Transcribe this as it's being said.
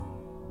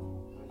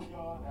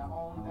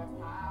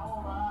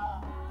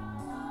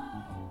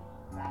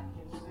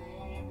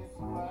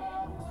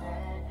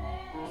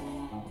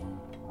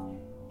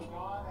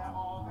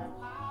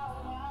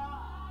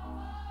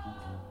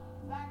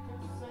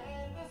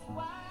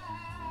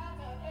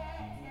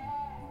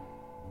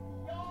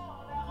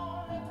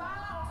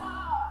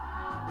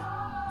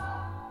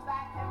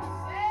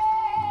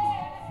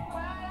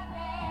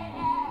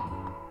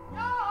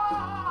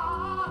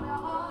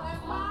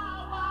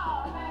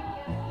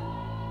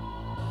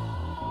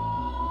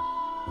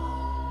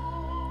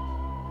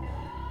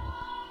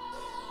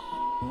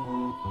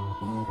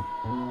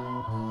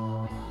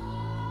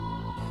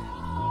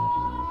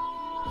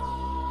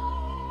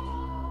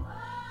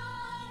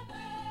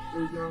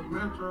Young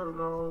Metro,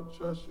 don't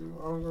trust you,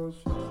 I'm gonna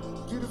shoot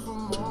you. Beautiful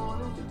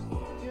morning,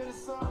 you're the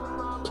sun of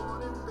my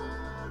morning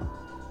bed.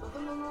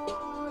 Nothing in the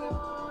morning,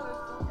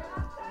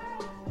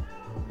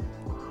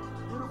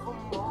 beautiful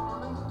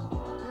morning,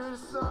 you're the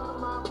sun of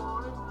my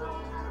morning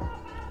bed.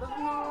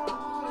 Nothing in the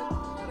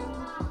morning,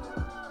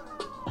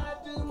 I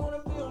just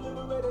wanna feel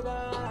liberated, I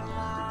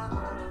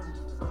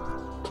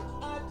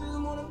just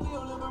wanna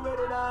feel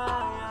liberated,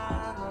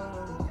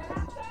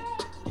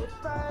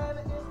 if I had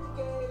an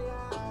instigator,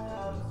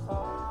 I'm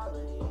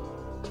sorry.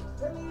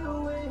 Tell me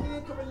who in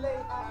here can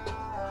relate.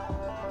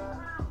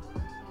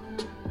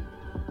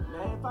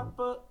 Now if I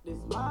fuck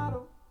this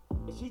model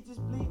and she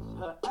just bleach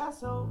her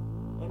asshole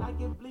and I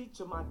get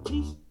bleach on my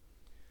t-shirt.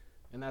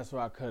 And that's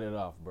where I cut it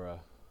off, bruh.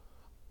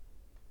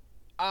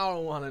 I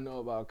don't want to know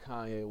about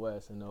Kanye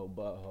West and no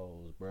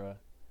buttholes, bruh.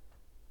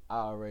 I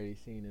already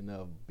seen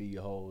enough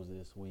b-holes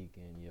this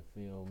weekend, you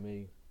feel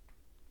me?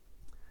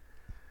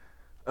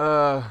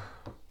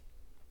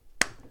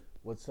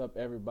 What's up,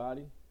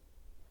 everybody?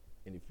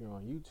 And if you're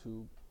on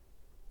YouTube,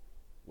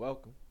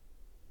 welcome.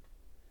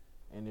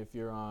 And if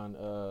you're on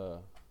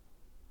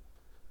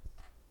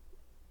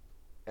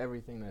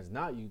everything that's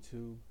not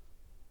YouTube,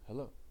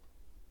 hello.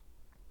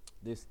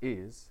 This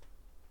is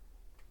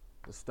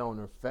the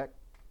Stoner Effect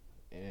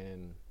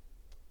and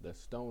the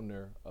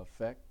Stoner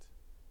Effect.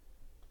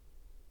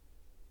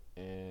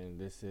 And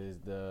this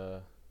is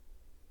the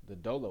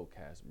Dolo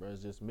cast, bro.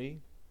 It's just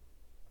me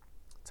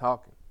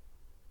talking.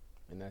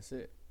 And that's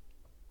it.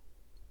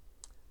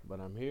 But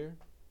I'm here.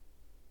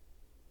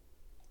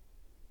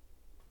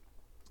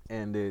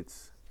 And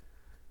it's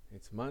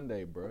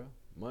Monday, bro.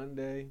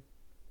 Monday,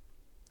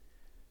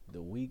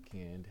 the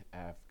weekend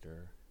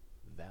after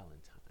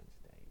Valentine's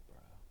Day,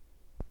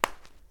 bro.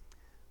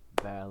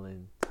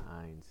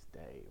 Valentine's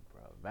Day,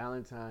 bro.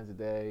 Valentine's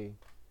Day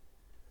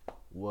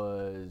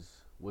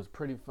was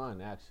pretty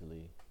fun,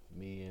 actually.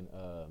 Me and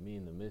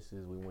the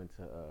missus, we went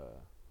to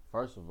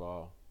first of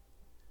all,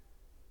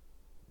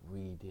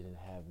 we didn't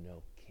have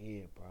no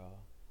kid, bro.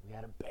 We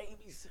had a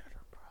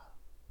babysitter,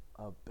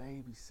 bro. A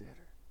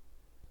babysitter.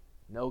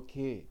 No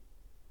kid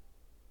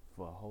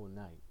for a whole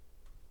night.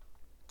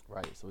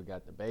 Right, so we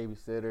got the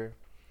babysitter.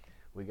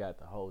 We got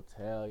the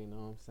hotel, you know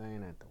what I'm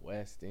saying, at the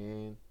West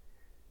End.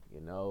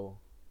 You know,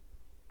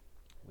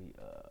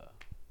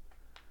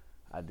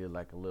 I did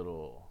like a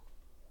little,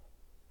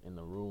 in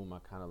the room, I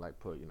kind of like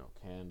put,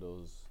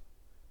 candles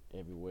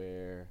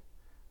everywhere.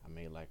 I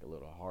made like a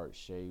little heart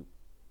shape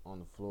on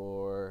the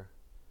floor.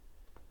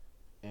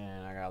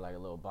 And I got like a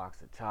little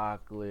box of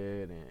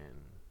chocolate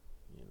and,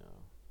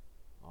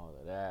 all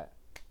of that.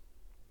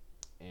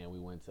 And we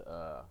went to,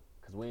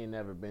 cause we ain't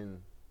never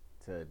been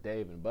to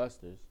Dave and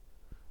Buster's.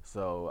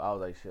 So I was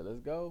like, shit,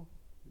 let's go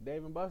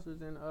Dave and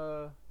Buster's and,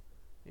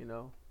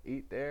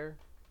 eat there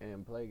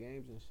and play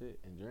games and shit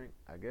and drink,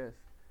 I guess.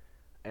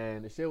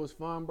 And the shit was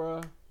fun,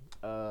 bro.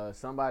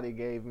 Somebody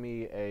gave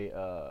me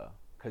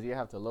cause you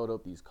have to load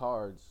up these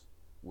cards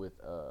with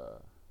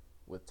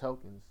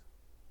tokens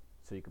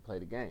so you can play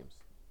the games.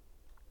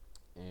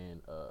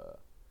 And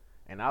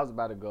I was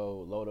about to go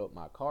load up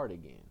my card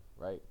again,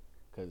 right?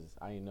 Cause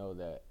I didn't know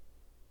that,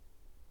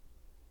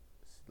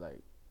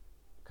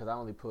 cause I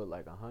only put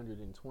like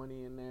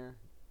 120 in there,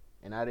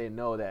 and I didn't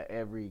know that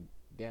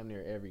damn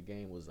near every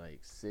game was like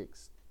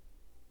 6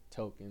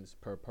 tokens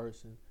per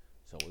person.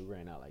 So we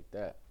ran out like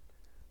that.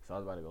 So I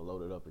was about to go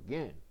load it up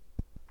again,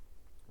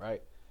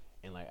 right?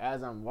 And like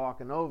as I'm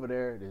walking over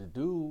there, this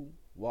dude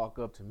walk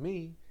up to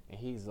me and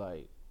he's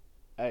like,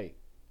 "Hey,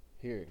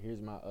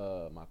 here's my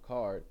my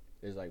card.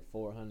 There's like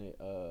 400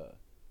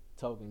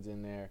 tokens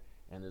in there,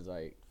 and there's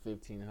like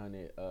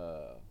 1,500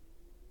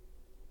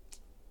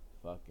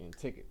 fucking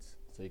tickets,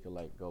 so you could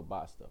like go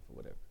buy stuff or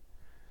whatever."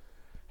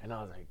 And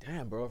I was like,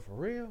 "Damn, bro, for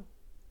real?"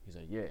 He's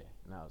like, "Yeah."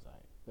 And I was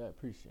like, "Yeah,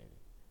 appreciate it."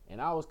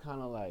 And I was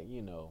kind of like,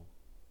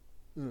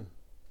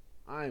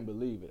 I didn't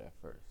believe it at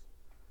first.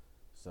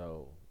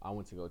 So I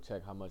went to go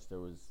check how much there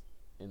was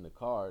in the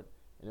card,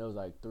 and it was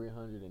like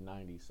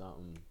 390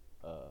 something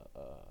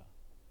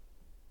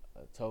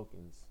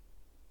tokens,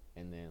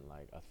 and then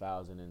like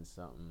 1,000 and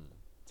something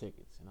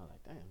tickets. And I was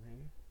like, damn,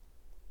 man.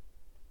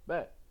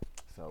 Bet.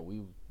 So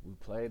we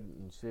played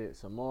and shit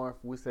some more.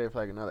 We stayed for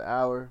like another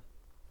hour.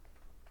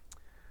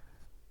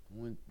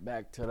 Went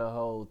back to the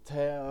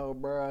hotel,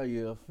 bro.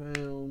 You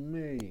feel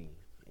me?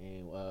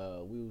 And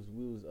we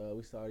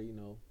we started,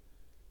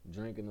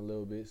 drinking a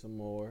little bit some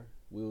more.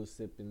 We was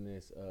sipping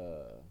this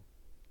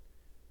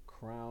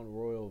Crown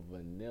Royal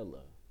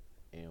Vanilla,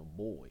 and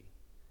boy,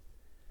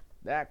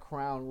 that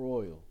Crown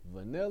Royal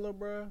Vanilla,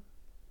 bruh,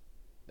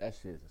 that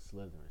shit's a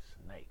slithering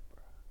snake,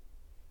 bruh.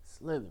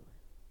 Slithering.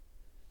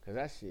 Cause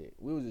that shit,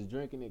 we was just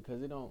drinking it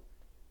cause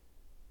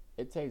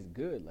it tastes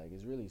good. Like,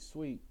 it's really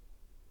sweet.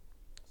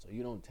 So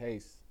you don't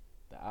taste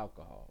the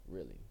alcohol,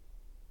 really.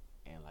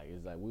 And like,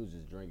 it's like we was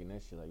just drinking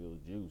that shit like it was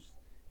juice.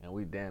 And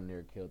we damn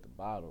near killed the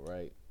bottle,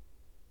 right?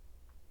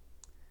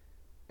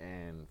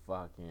 And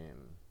fucking,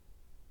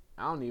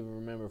 I don't even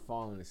remember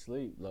falling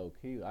asleep, low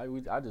key.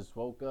 I just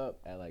woke up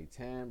at like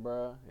 10,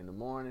 bruh, in the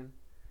morning.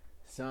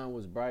 Sun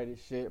was bright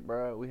as shit,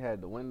 bruh. We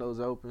had the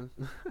windows open.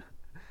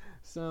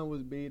 Sun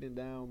was beating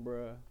down,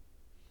 bruh.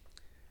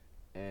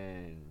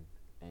 And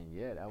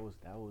yeah, that was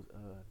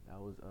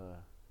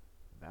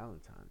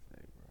Valentine's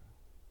Day, bruh.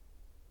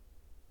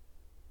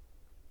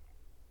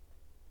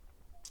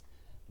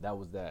 That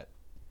was that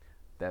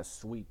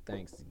sweet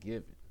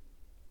Thanksgiving.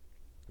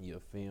 You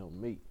feel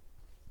me?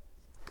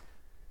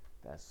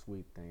 That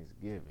sweet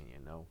Thanksgiving,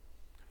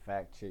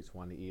 Fat chicks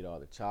want to eat all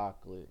the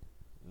chocolate,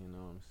 you know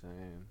what I'm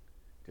saying?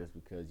 Just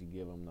because you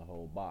give them the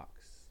whole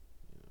box,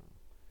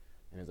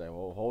 And it's like,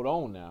 well, hold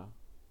on now.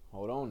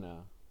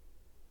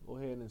 Go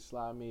ahead and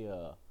slide me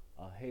a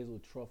hazel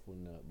truffle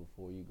nut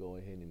before you go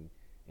ahead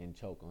and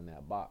choke on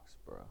that box,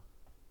 bro.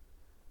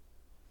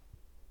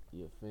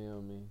 You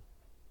feel me?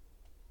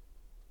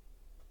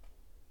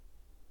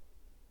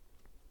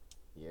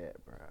 Yeah,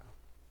 bro.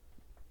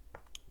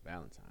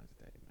 Valentine's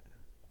Day, man.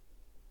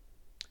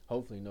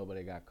 Hopefully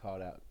nobody got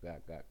caught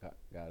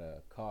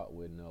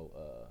with no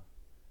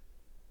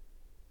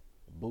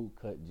boot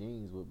cut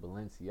jeans with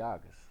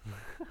Balenciagas.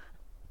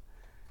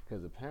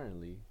 Because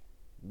apparently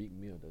Meek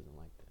Mill doesn't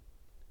like that.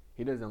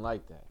 He doesn't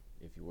like that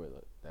if you wear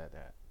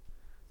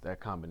that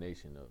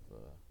combination of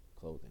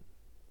clothing.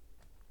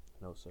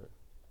 No, sir.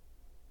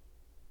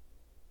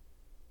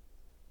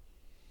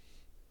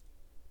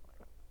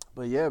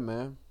 But yeah,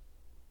 man.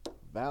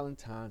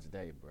 Valentine's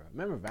Day, bro.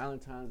 Remember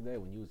Valentine's Day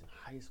when you was in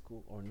high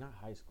school? Or not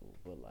high school,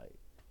 but like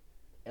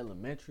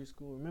elementary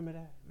school? Remember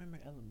that? Remember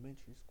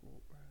elementary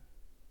school, bro?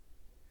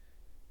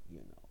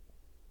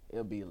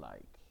 It'll be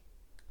like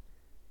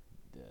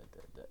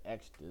the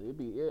extra.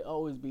 It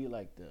always be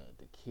like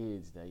the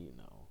kids that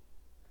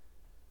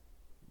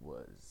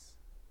was,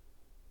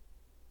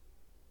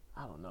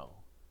 I don't know.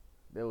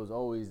 There was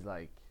always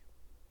like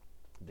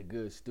the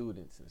good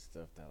students and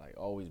stuff that like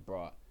always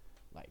brought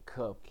like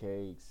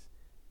cupcakes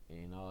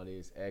and all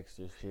this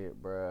extra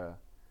shit, bruh.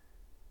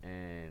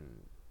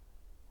 And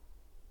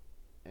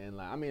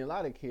like, I mean, a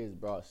lot of kids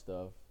brought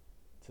stuff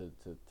to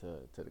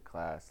the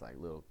class, like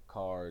little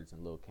cards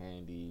and little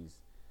candies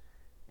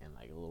and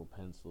like little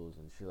pencils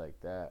and shit like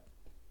that.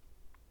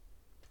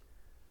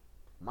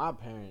 My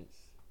parents,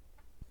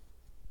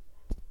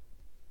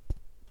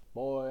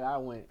 boy, I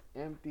went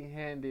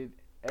empty-handed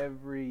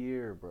every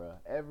year, bruh.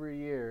 Every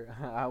year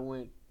I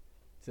went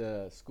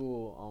to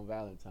school on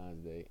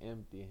Valentine's Day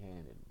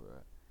empty-handed,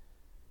 bruh.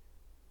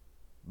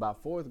 By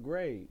 4th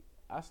grade,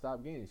 I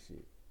stopped getting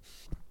shit.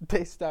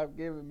 They stopped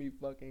giving me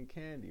fucking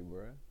candy,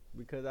 bruh.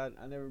 Because I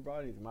never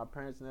brought anything. My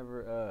parents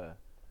never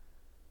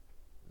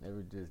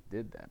just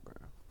did that,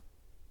 bruh.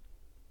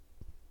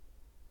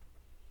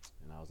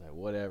 And I was like,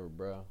 whatever,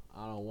 bruh.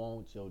 I don't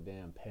want your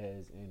damn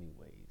Pez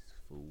anyways,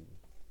 fool.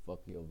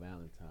 Fuck your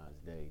Valentine's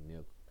Day,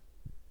 nickel.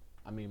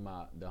 I mean,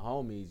 the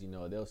homies,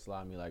 they'll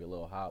slide me like a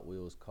little Hot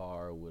Wheels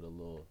car with a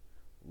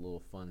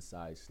little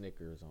fun-sized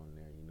Snickers on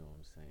there, you know what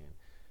I'm saying?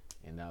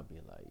 And that'll be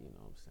like,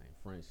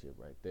 friendship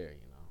right there,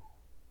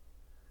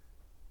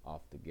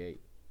 off the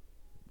gate.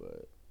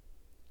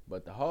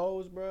 But the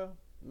hoes, bro,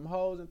 them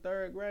hoes in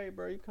 3rd grade,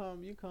 bro, you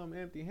come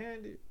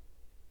empty-handed.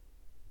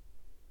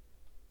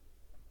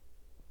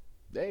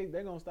 They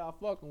gonna stop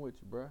fucking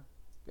with you, bro.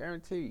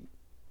 Guaranteed.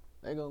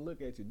 They gonna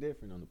look at you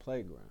different on the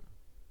playground.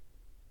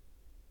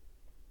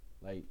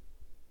 Like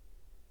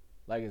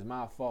it's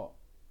my fault.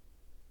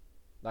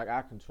 Like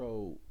I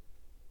control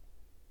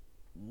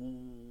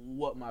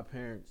what my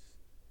parents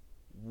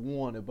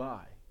want to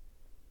buy.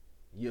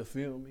 You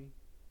feel me?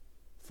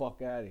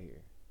 Fuck out of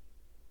here.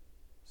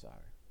 Sorry.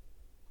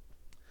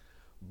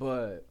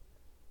 But,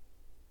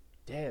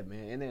 yeah,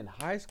 man. And then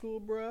high school,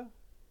 bruh.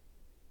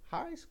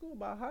 High school,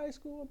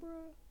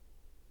 bruh.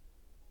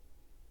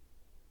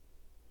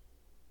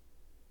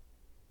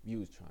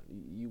 You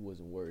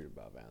wasn't worried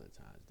about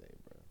Valentine's Day,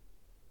 bruh.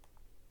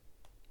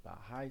 By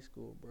high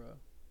school, bruh.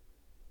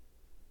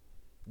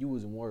 You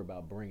wasn't worried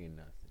about bringing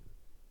nothing.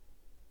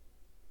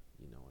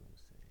 You know what I'm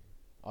saying?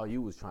 All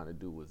you was trying to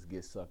do was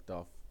get sucked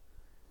off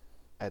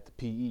at the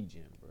PE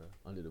gym, bruh.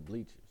 Under the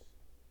bleachers.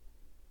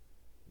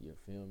 You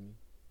feel me?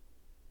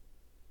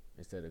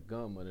 Instead of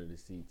gum under the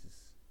seats,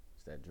 it's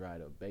that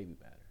dried up baby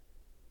batter.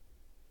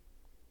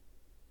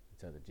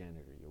 Tell the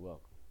janitor you're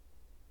welcome.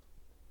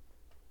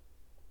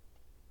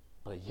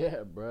 But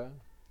yeah, bruh.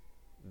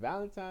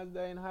 Valentine's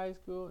Day in high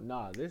school?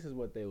 Nah, this is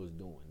what they was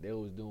doing. They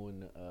was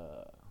doing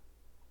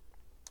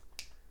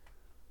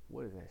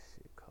what is that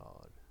shit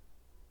called?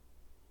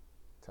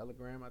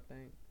 Telegram, I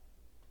think.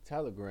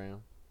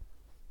 Telegram,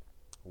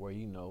 where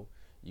you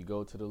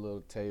go to the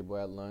little table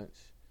at lunch,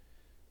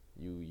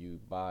 you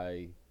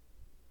buy,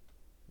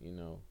 you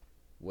know,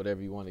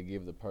 whatever you want to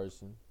give the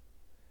person,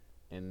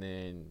 and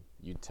then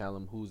you tell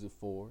them who's it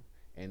for,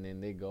 and then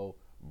they go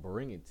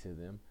bring it to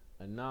them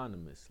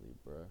anonymously,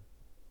 bruh.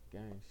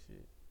 Gang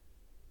shit.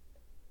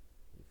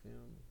 You feel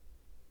me?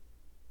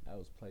 That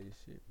was play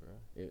shit,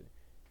 bruh.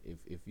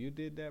 If you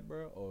did that,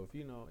 bro, or if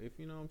you know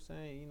what I'm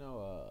saying,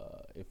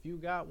 if you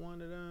got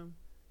one of them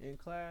in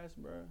class,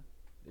 bro,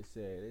 they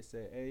said,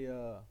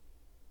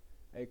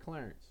 hey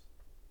Clarence,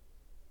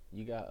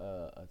 you got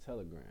a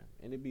telegram,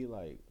 and it'd be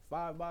like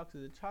 5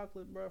 boxes of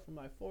chocolate, bro, from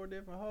like 4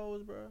 different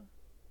hoes, bro.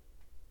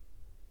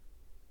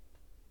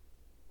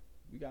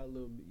 You got a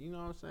little bit, you know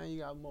what I'm saying?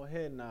 You got more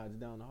head nods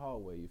down the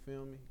hallway. You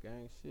feel me?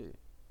 Gang shit.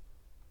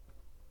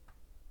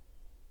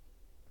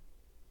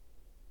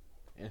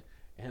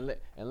 And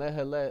let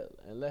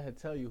her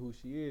tell you who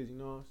she is. You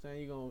know what I'm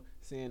saying? You gonna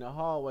see in the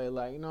hallway,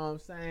 like, you know what I'm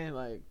saying?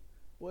 Like,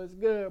 what's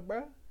good,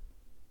 bruh?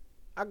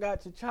 I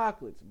got your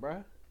chocolates,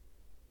 bruh.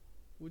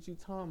 What you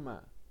talking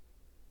about?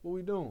 What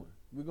we doing?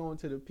 We going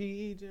to the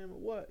PE gym or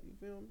what? You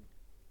feel me?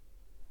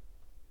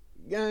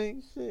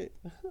 Gang shit.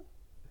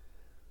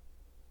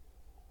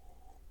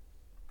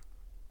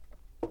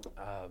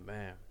 Oh,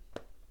 man.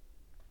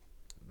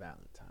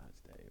 Valentine's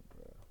Day,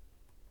 bro.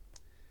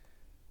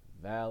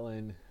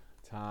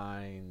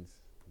 Valentine's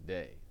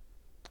Day.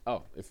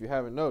 Oh, if you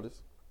haven't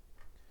noticed,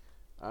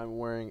 I'm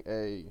wearing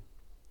a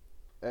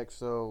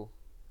EXO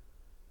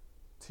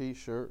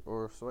t-shirt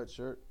or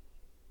sweatshirt.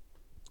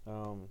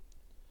 I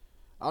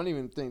don't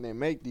even think they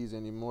make these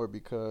anymore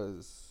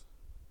because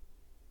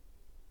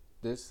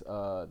this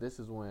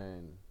is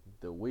when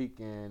The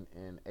Weeknd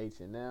and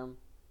H&M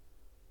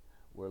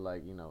were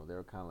like, they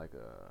were kind of like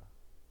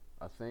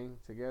a thing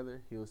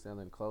together. He was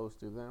selling clothes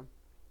through them.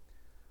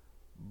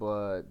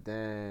 But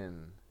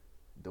then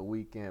The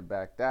Weeknd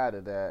backed out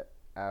of that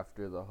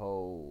after the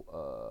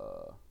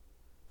whole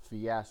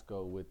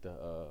fiasco with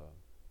the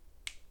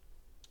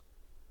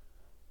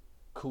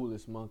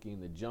coolest monkey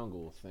in the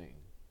jungle thing.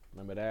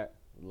 Remember that?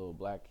 The little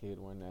black kid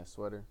wearing that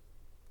sweater?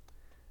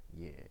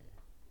 Yeah.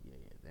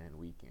 Then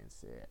Weeknd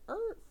said,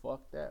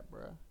 fuck that,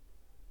 bruh.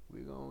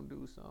 We gonna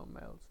do something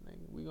else,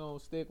 nigga. We gonna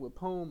stick with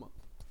Puma.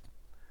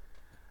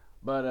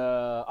 But,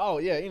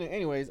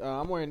 anyways,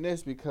 I'm wearing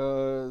this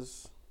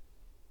because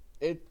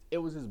it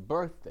was his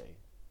birthday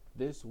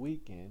this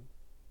weekend.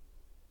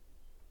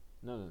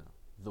 No.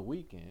 The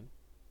Weeknd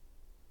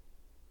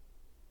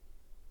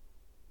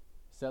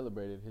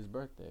celebrated his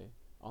birthday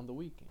on the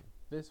weekend.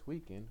 This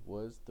weekend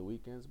was The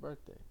Weeknd's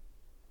birthday.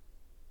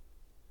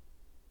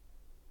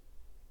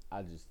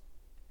 I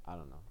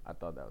don't know. I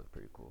thought that was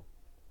pretty cool.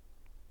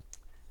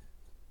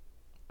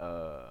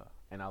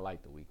 And I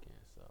like The Weeknd,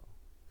 so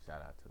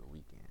shout out to The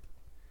Weeknd.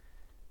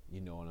 You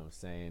know what I'm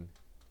saying?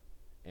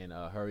 And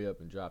hurry up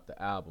and drop the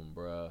album,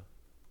 bruh.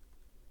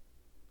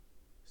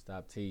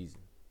 Stop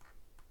teasing.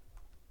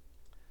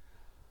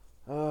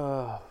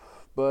 But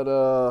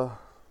let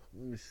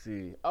me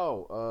see.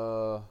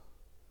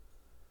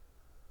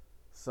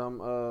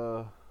 Some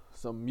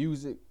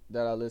music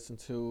that I listened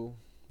to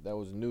that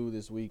was new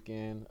this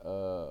weekend.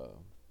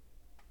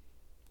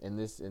 And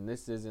this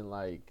isn't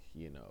like,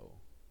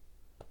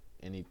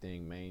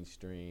 anything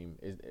mainstream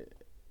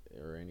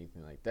or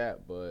anything like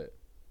that, but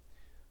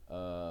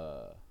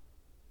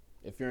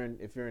if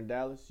you're in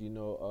Dallas, you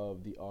know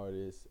of the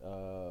artist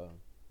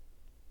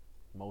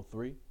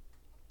Mo3.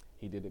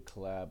 He did a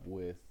collab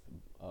with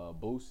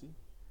Boosie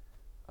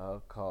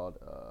called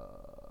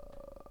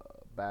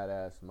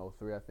Badass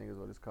Mo3, I think is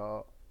what it's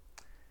called.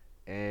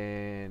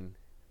 And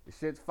the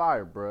shit's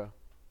fire, bruh.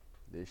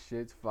 This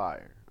shit's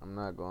fire. I'm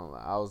not gonna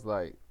lie. I was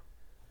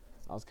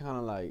kind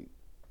of like,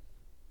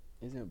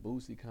 isn't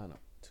Boosie kind of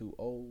too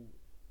old?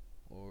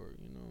 Or,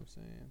 you know what I'm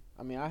saying?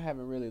 I mean, I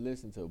haven't really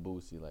listened to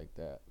Boosie like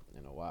that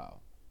in a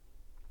while.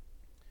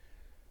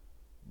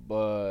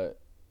 But,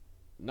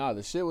 nah,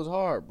 the shit was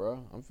hard,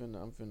 bro. I'm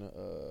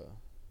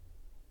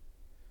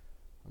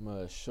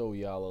gonna show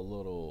y'all a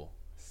little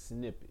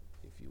snippet,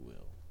 if you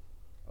will,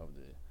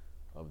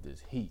 of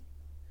this heat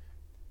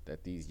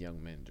that these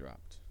young men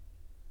dropped.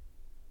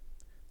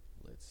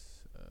 Let's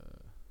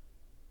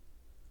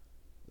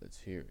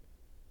hear it.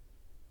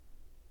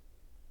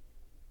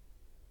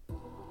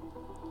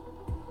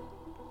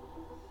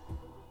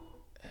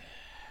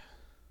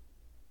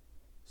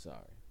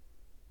 Sorry.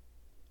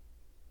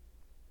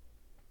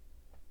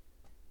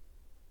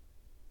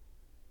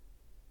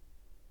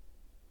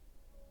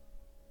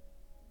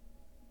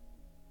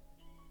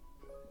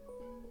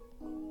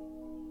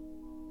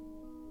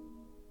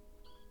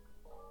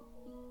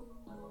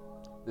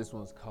 This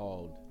one's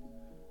called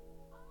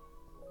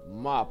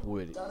Mop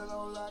With It. Got it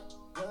on lock,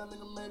 young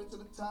nigga made it to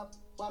the top.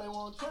 Why they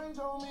won't change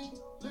on me?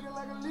 Looking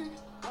like a leak.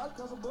 Why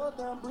cause a bud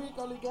down brick,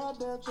 all the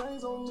goddamn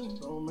chains on me.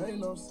 Don't make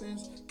no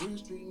sense. Real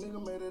street nigga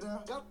made it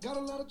out. Got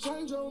a lot of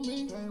change on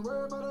me. Ain't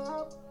worried about a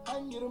hop. I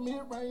can get a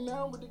hit right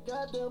now with the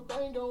goddamn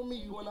thing on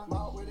me. When I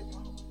mop with it,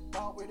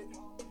 Ball with it.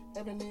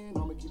 Every man,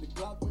 I'ma keep the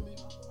Glock with me.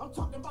 I'm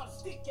talking about a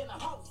stick in a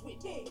house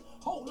with me.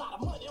 Whole lot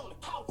of money on the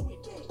couch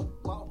with me.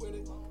 Mop with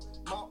it.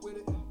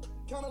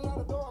 Count a lot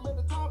of dough, I'm at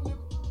the top, nigga.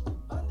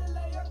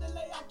 Underlay,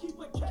 I keep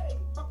a K.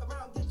 Fuck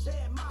around, get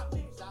jammed, my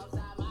bitch.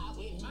 Southside, my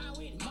with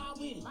it.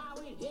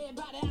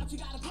 Everybody out, you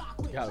got a block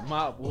with it. Got a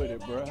mop with it,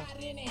 bro. Got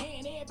it in the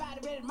hand, everybody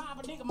ready to mob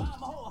a nigga,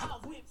 mama whole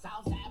house with.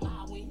 Southside,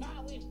 my with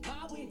it.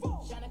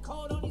 Shining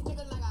cold on these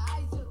niggas like a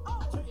ice.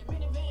 I turn your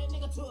minivan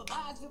nigga to a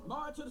bicycle.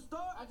 Bar to the store,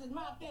 I just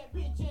mop that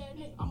bitch ass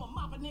nigga. I'ma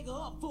mop a nigga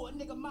up for a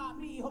nigga mob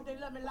me. Hope they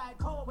love me like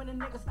cold when a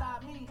nigga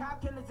stop me.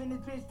 Cop killers in this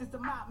bitch, this a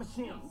mop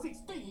machine.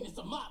 16, it's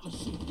a mop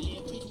machine.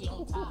 Yeah, bitch, we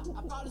on top.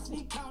 I fall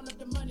asleep, counting up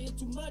the money,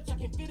 it's too much, I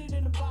can fit it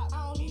in the box.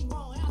 I don't even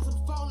want to answer the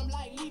phone, I'm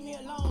like, leave me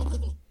alone,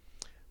 cause I'm...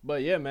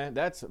 But yeah, man,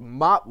 that's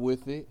Mop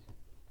With It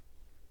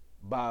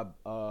by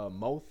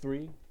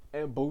Mo3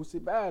 and Boosie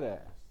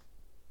Badass.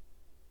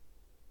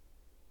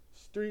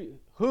 Street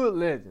hood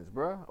legends,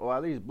 bro. Or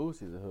at least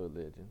Boosie's a hood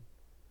legend.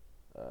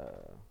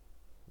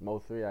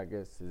 Mo3, I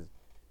guess,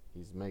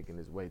 he's making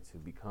his way to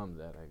become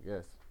that, I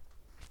guess.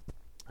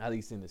 At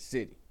least in the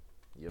city.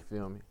 You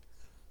feel me?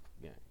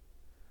 Yeah.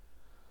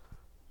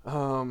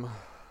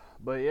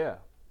 But yeah.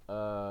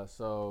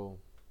 So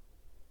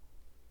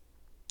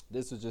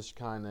this was just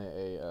kind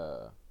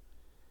of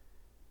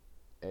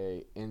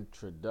a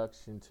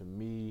introduction to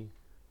me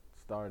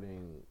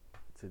starting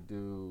to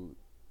do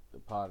the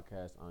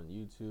podcast on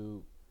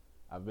YouTube.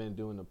 I've been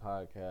doing the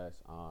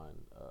podcast on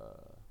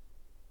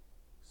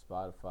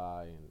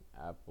Spotify and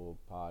Apple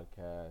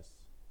Podcasts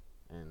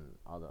and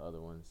all the other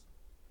ones.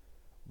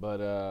 But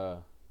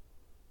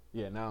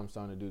yeah, now I'm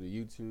starting to do the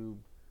YouTube.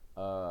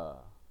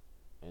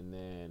 And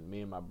then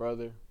me and my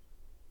brother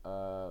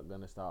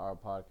gonna start our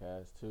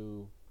podcast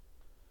too.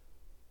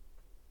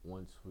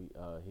 Once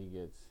he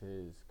gets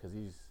his, cause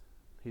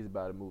he's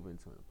about to move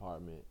into an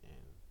apartment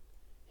and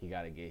he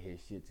got to get his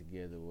shit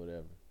together,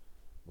 whatever,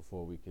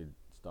 before we could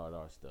start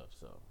our stuff.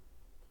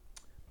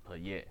 But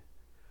yeah,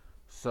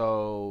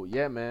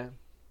 man,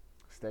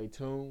 stay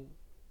tuned.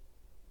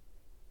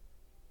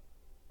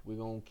 We're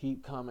gonna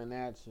keep coming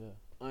at you,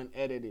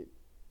 unedited,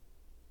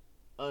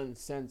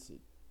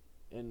 uncensored,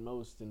 and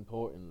most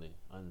importantly,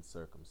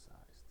 uncircumcised.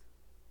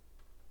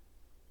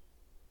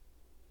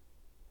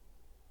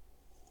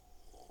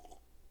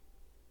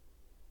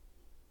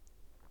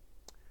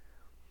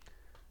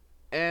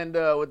 And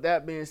with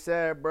that being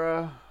said,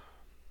 bruh,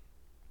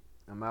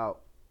 I'm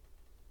out.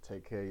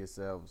 Take care of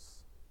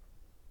yourselves.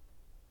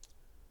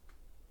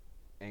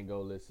 And go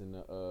listen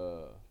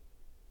to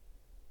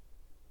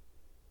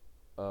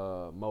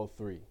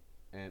Mo3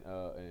 and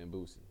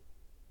Boosie,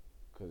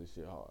 cause this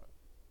shit hard.